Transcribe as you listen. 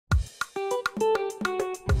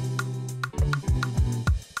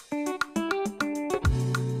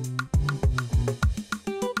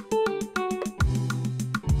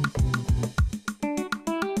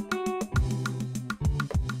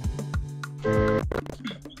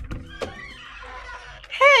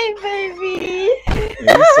baby.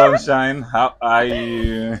 Hey, sunshine, how are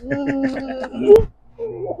you?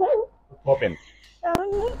 Popping.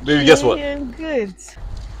 Baby, guess what? I'm good.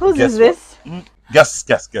 Whose Guess is this? what?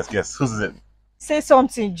 Guess. Who's it? Say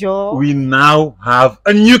something, Joe. We now have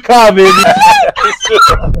a new car, baby. You're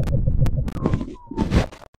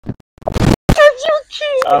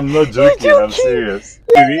joking. I'm not joking. I'm serious.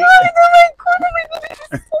 Baby. Oh my god, this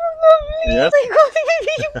is so lovely. Yes. Oh my god,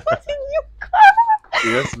 baby, you bought a new car.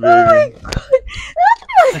 Yes, baby. Oh my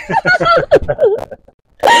god.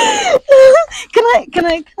 Can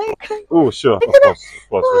I? Oh, sure. Of course.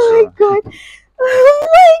 For Oh my sure. god. Oh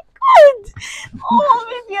my god. Oh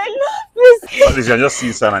baby, I love this. At least you can just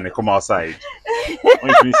see sun and they come outside. When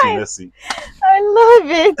you finish, let's see. I love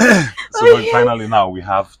it. So finally now we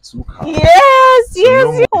have two cars. Yes.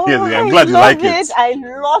 Oh, I'm glad you like it. I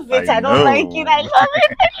love it. I don't know. like it. I love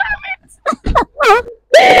it.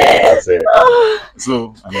 That's it.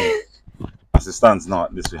 So, I mean, as it stands now,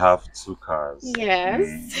 at least we have two cars.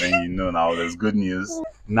 Yes. Then you know now there's good news.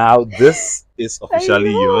 Now this is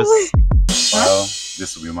officially yours. Well,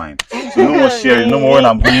 this will be mine. So no more sharing, no more when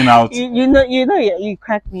I'm going out. You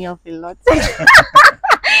crack me up a lot.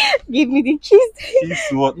 Give me the keys. Keys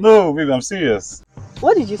to what? No, baby, I'm serious.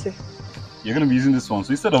 What did you say? You're gonna be using this one.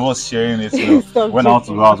 So instead of us sharing it, you know, when I want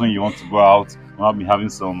to go out, when you want to go out, we'll be having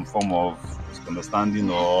some form of understanding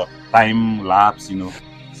or time lapse, you know.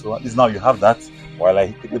 So at least now you have that while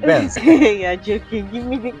I take the Benz. You're joking. Give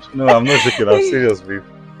me the keys. No, I'm not joking. I'm serious, babe.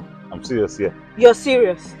 I'm serious here. You're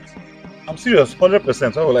serious? I'm serious,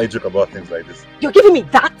 100%. Why will I joke about things like this? You're giving me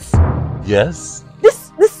that? Yes.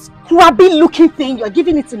 This crabby looking thing, you're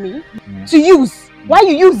giving it to me? To use? Why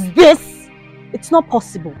you use this? It's not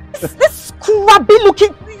possible. This crabby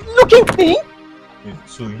looking thing?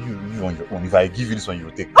 So you on your own, if I give you this one, you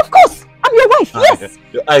will take. Of course! I'm your wife, yes!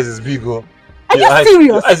 Your eyes is big, oh. Are you serious?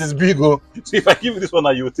 Your eyes is big, oh. So if I give you this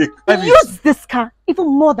one, you will take. Use this car even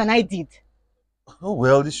more than I did. Oh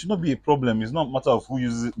well, this should not be a problem. It's not a matter of who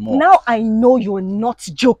uses it more. Now I know you're not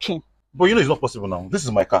joking. But you know it's not possible now. This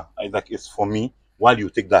is my car. It's for me while you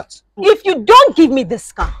take that. If you don't give me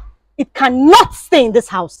this car, it cannot stay in this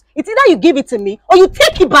house. It's either you give it to me or you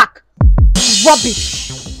take it back.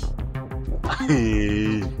 Rubbish.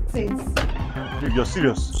 Hey. You're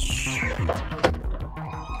serious?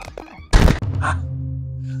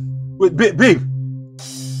 Wait, babe.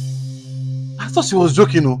 I thought she was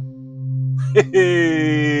joking, oh.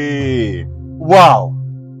 Hey. Wow.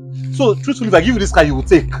 So, truthfully, if I give you this car, you will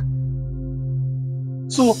take.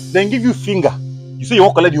 So, then give you finger. You say you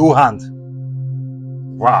won't collect the whole hand.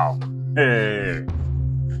 Wow. Hey.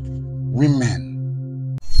 Women.